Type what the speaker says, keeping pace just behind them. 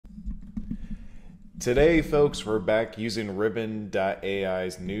Today, folks, we're back using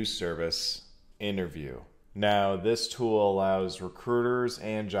Ribbon.ai's new service, Interview. Now, this tool allows recruiters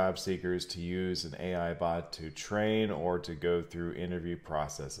and job seekers to use an AI bot to train or to go through interview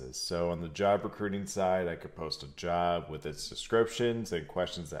processes. So on the job recruiting side, I could post a job with its descriptions and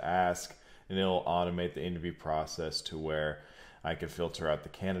questions to ask, and it'll automate the interview process to where I could filter out the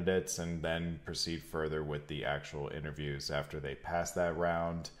candidates and then proceed further with the actual interviews after they pass that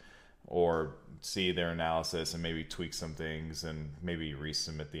round, or see their analysis and maybe tweak some things and maybe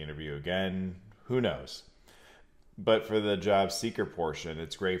resubmit the interview again. Who knows? But for the job seeker portion,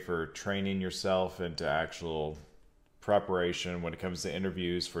 it's great for training yourself into actual preparation when it comes to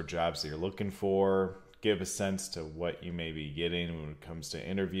interviews for jobs that you're looking for. Give a sense to what you may be getting when it comes to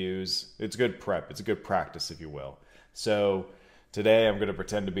interviews. It's good prep. It's a good practice, if you will. So today I'm going to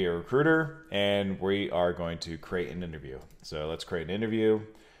pretend to be a recruiter and we are going to create an interview. So let's create an interview.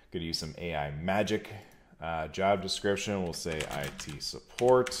 Going to use some AI magic. Job description, we'll say IT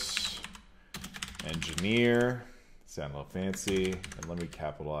support, engineer. Sound a little fancy. And let me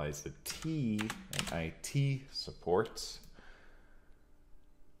capitalize the T in IT support.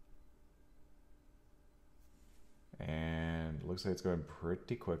 And it looks like it's going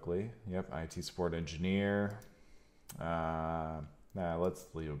pretty quickly. Yep, IT support engineer. Let's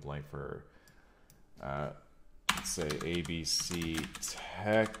leave a blank for let's say ABC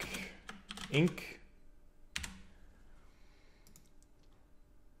Tech Inc.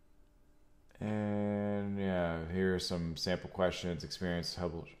 And yeah, here are some sample questions. Experience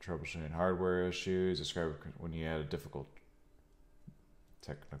troubleshooting hardware issues. Describe when you had a difficult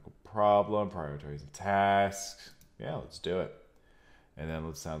technical problem. Prioritizing tasks. Yeah, let's do it. And then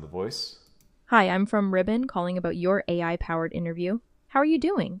let's sound the voice. Hi, I'm from Ribbon, calling about your AI-powered interview. How are you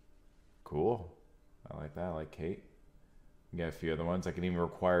doing? Cool. I like that. I like Kate. We got a few other ones. I can even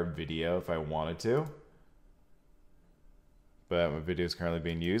require video if I wanted to. But my video is currently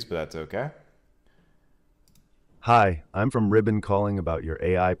being used, but that's okay. Hi, I'm from Ribbon calling about your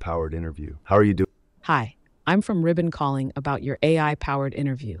AI-powered interview. How are you doing? Hi, I'm from Ribbon calling about your AI-powered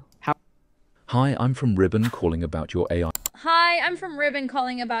interview. Hi, I'm from Ribbon calling about your AI. Hi, I'm from Ribbon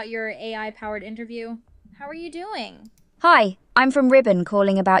calling about your AI-powered interview. How are you doing? Hi, I'm from Ribbon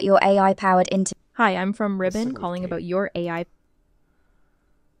calling about your AI-powered interview. Hi, I'm from Ribbon calling about your AI.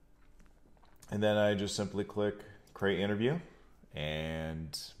 And then I just simply click create interview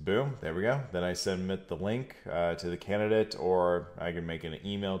and boom, there we go. Then I submit the link to the candidate, or I can make an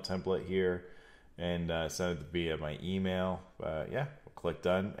email template here and send it via my email. Yeah, we'll click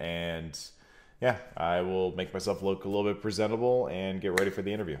done, and yeah, I will make myself look a little bit presentable and get ready for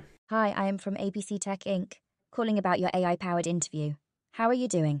the interview. Hi, I am from ABC Tech Inc. calling about your AI-powered interview. How are you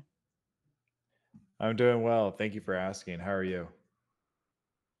doing? I'm doing well. Thank you for asking. How are you?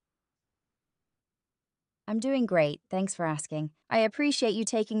 I'm doing great. Thanks for asking. I appreciate you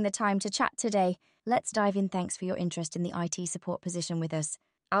taking the time to chat today. Let's dive in. Thanks for your interest in the IT support position with us.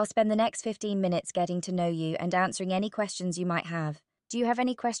 I'll spend the next 15 minutes getting to know you and answering any questions you might have. Do you have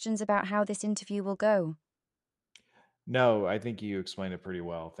any questions about how this interview will go? No, I think you explained it pretty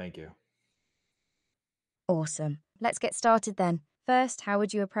well. Thank you. Awesome. Let's get started then. First, how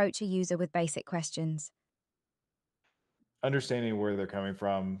would you approach a user with basic questions? Understanding where they're coming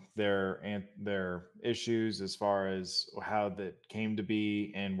from, their issues as far as how that came to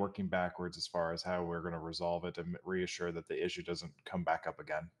be, and working backwards as far as how we're going to resolve it and reassure that the issue doesn't come back up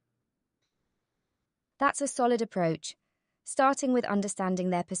again. That's a solid approach. Starting with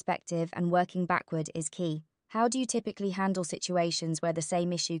understanding their perspective and working backward is key. How do you typically handle situations where the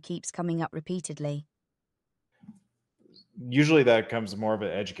same issue keeps coming up repeatedly? Usually that comes more of an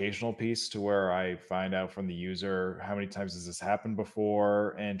educational piece to where I find out from the user how many times has this happened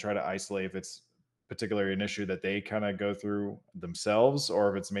before, and try to isolate if it's particularly an issue that they kind of go through themselves, or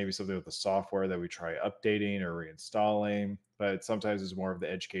if it's maybe something with the software that we try updating or reinstalling. But sometimes it's more of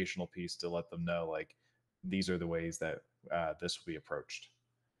the educational piece to let them know, like, these are the ways that this will be approached.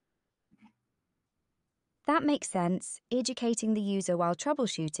 That makes sense. Educating the user while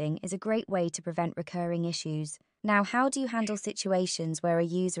troubleshooting is a great way to prevent recurring issues. Now, how do you handle situations where a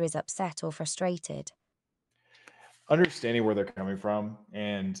user is upset or frustrated? Understanding where they're coming from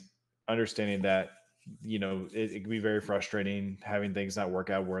and understanding that, it can be very frustrating having things not work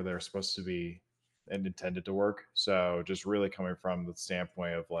out where they're supposed to be and intended to work. So just really coming from the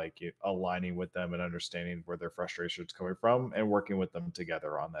standpoint of like aligning with them and understanding where their frustration is coming from and working with them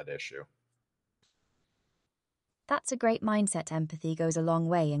together on that issue. That's a great mindset. Empathy goes a long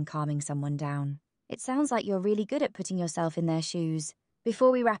way in calming someone down. It sounds like you're really good at putting yourself in their shoes.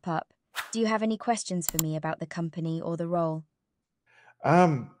 Before we wrap up, do you have any questions for me about the company or the role?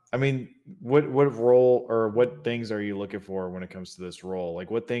 I mean, what role or what things are you looking for when it comes to this role? Like,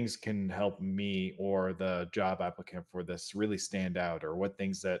 what things can help me or the job applicant for this really stand out, or what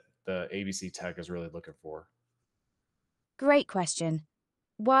things that the ABC Tech is really looking for? Great question.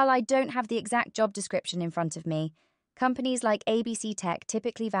 While I don't have the exact job description in front of me, companies like ABC Tech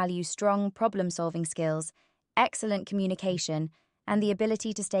typically value strong problem solving skills, excellent communication, and the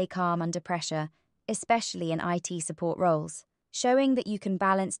ability to stay calm under pressure, especially in IT support roles. Showing that you can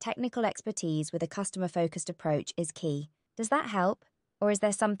balance technical expertise with a customer focused approach is key. Does that help? Or is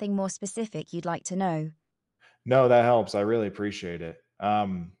there something more specific you'd like to know? No, that helps. I really appreciate it.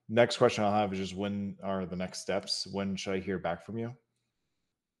 Next question I'll have is just when are the next steps? When should I hear back from you?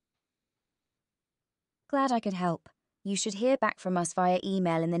 Glad I could help. You should hear back from us via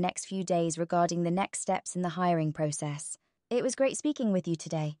email in the next few days regarding the next steps in the hiring process. It was great speaking with you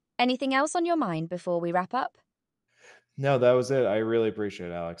today. Anything else on your mind before we wrap up? No, that was it. I really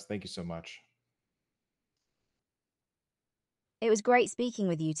appreciate it, Alex. Thank you so much. It was great speaking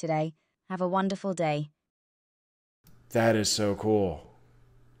with you today. Have a wonderful day. That is so cool.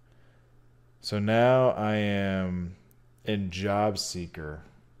 So now I am in Job Seeker,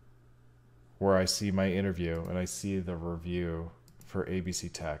 where I see my interview and I see the review for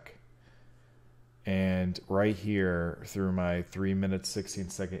ABC Tech. And right here, through my 3 minute,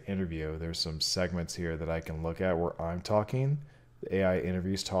 16-second interview, there's some segments here that I can look at where I'm talking, the AI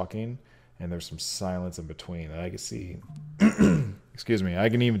interview's talking, and there's some silence in between. And I can see, excuse me, I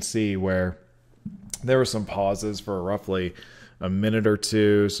can even see where there were some pauses for roughly a minute or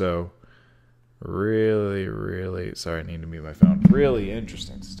two. So really, sorry, I need to mute my phone. Really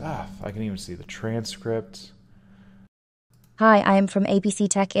interesting stuff. I can even see the transcript. Hi, I am from ABC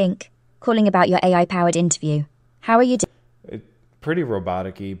Tech Inc., calling about your AI-powered interview. How are you doing? Pretty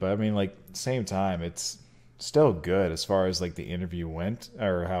robotic-y, but I mean, like, same time, it's still good as far as like the interview went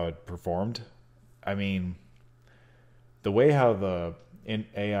or how it performed. I mean, the way how the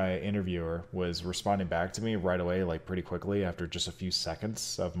AI interviewer was responding back to me right away, like pretty quickly after just a few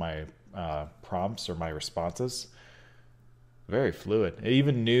seconds of my prompts or my responses, very fluid. It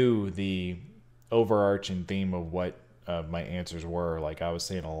even knew the overarching theme of what my answers were. Like I was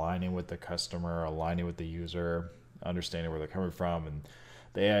saying, aligning with the customer, aligning with the user, understanding where they're coming from. And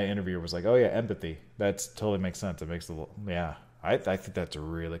the AI interviewer was like, oh yeah, empathy. That totally makes sense. It makes yeah, I think that's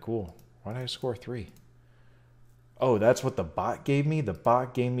really cool. Why did I score 3? Oh, that's what the bot gave me? The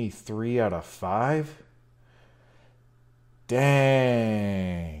bot gave me 3 out of 5?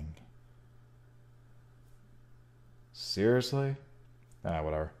 Dang. Seriously?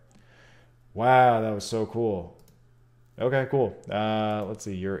 Whatever. Wow, that was so cool. Okay, cool. Let's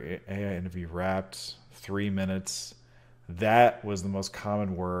see. Your AI interview wrapped. 3 minutes. That was the most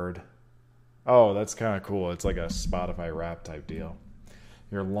common word. Oh, that's kind of cool. It's like a Spotify rap type deal.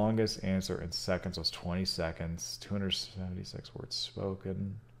 Your longest answer in seconds was 20 seconds. 276 words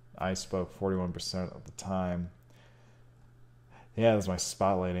spoken. I spoke 41% of the time. Yeah, that's my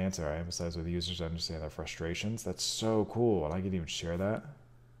spotlight answer. I emphasize with users to understand their frustrations. That's so cool. And I can even share that.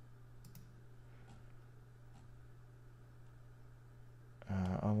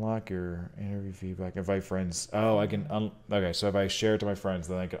 Unlock your interview feedback. Invite friends. Oh, I can. Okay, so if I share it to my friends,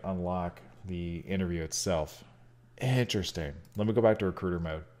 then I can unlock the interview itself. Interesting. Let me go back to recruiter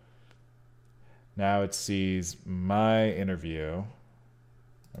mode. Now it sees my interview.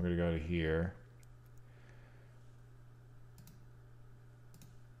 I'm going to go to here.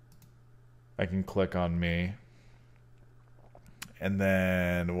 I can click on me. And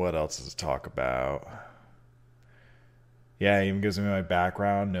then what else does it talk about? Yeah, it even gives me my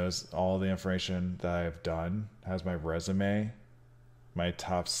background, knows all the information that I've done, has my resume, my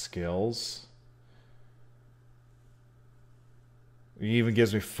top skills. It even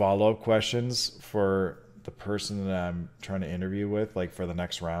gives me follow-up questions for the person that I'm trying to interview with, like for the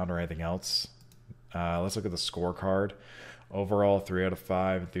next round or anything else. Let's look at the scorecard. Overall, 3 out of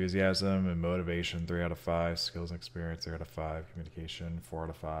 5. Enthusiasm and motivation, 3 out of 5. Skills and experience, 3 out of 5. Communication, 4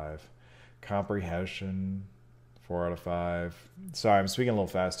 out of 5. Comprehension, 4 out of 5. Sorry, I'm speaking a little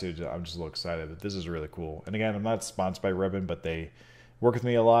fast too. I'm just a little excited, but this is really cool. And again, I'm not sponsored by Ribbon, but they work with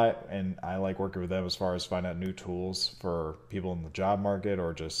me a lot, and I like working with them as far as finding out new tools for people in the job market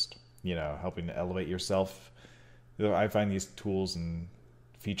or just, helping to elevate yourself. I find these tools and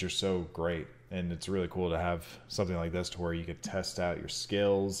features so great, and it's really cool to have something like this to where you can test out your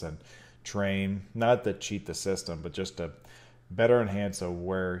skills and train, not to cheat the system, but just to better enhance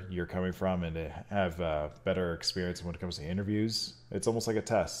where you're coming from and to have a better experience when it comes to interviews. It's almost like a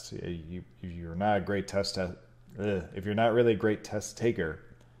test. You're not a great if you're not really a great test taker,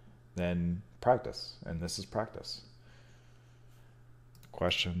 then practice. And this is practice.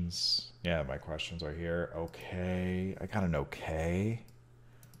 Questions. Yeah, my questions are here. Okay. I got an okay.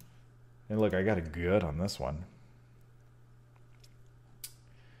 And look, I got a good on this one.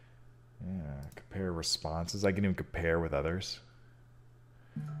 Yeah, compare responses. I can even compare with others.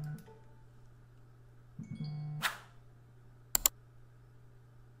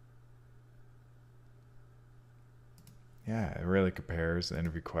 Yeah, it really compares the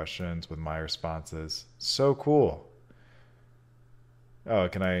interview questions with my responses. So cool. Oh,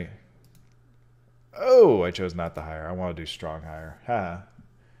 can I? Oh, I chose not to hire. I want to do strong hire. Ha.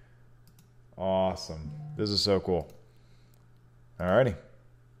 Awesome. This is so cool. Alrighty.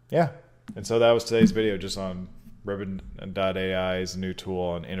 Yeah. And so that was today's video just on Ribbon.ai's new tool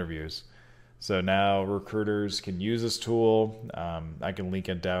on interviews. So now recruiters can use this tool. I can link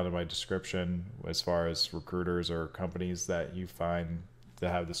it down in my description as far as recruiters or companies that you find to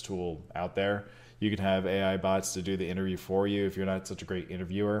have this tool out there. You can have AI bots to do the interview for you if you're not such a great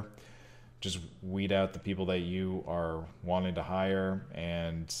interviewer. Just weed out the people that you are wanting to hire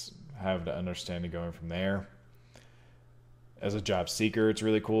and have the understanding going from there. As a job seeker, it's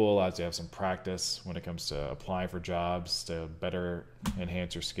really cool. Allows you to have some practice when it comes to applying for jobs to better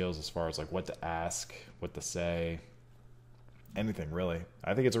enhance your skills as far as like what to ask, what to say, anything really.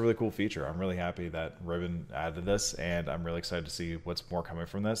 I think it's a really cool feature. I'm really happy that Ribbon added this, and I'm really excited to see what's more coming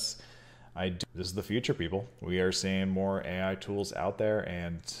from this. This is the future, people. We are seeing more AI tools out there,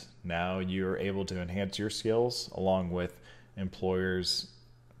 and now you're able to enhance your skills along with employers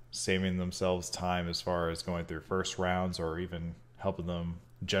saving themselves time as far as going through first rounds or even helping them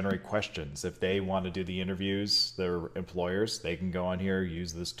generate questions. If they want to do the interviews, their employers, they can go on here,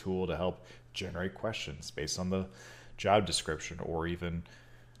 use this tool to help generate questions based on the job description or even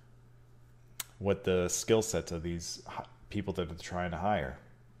what the skill sets of these people that they're trying to hire.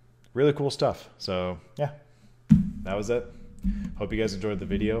 Really cool stuff. So yeah, that was it. Hope you guys enjoyed the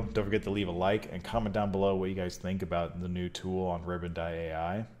video. Don't forget to leave a like and comment down below what you guys think about the new tool on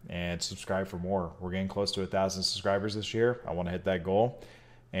Ribbon.ai, and subscribe for more. We're getting close to 1,000 subscribers this year. I want to hit that goal,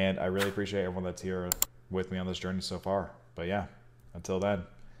 and I really appreciate everyone that's here with me on this journey so far. But yeah, until then,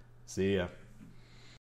 see ya.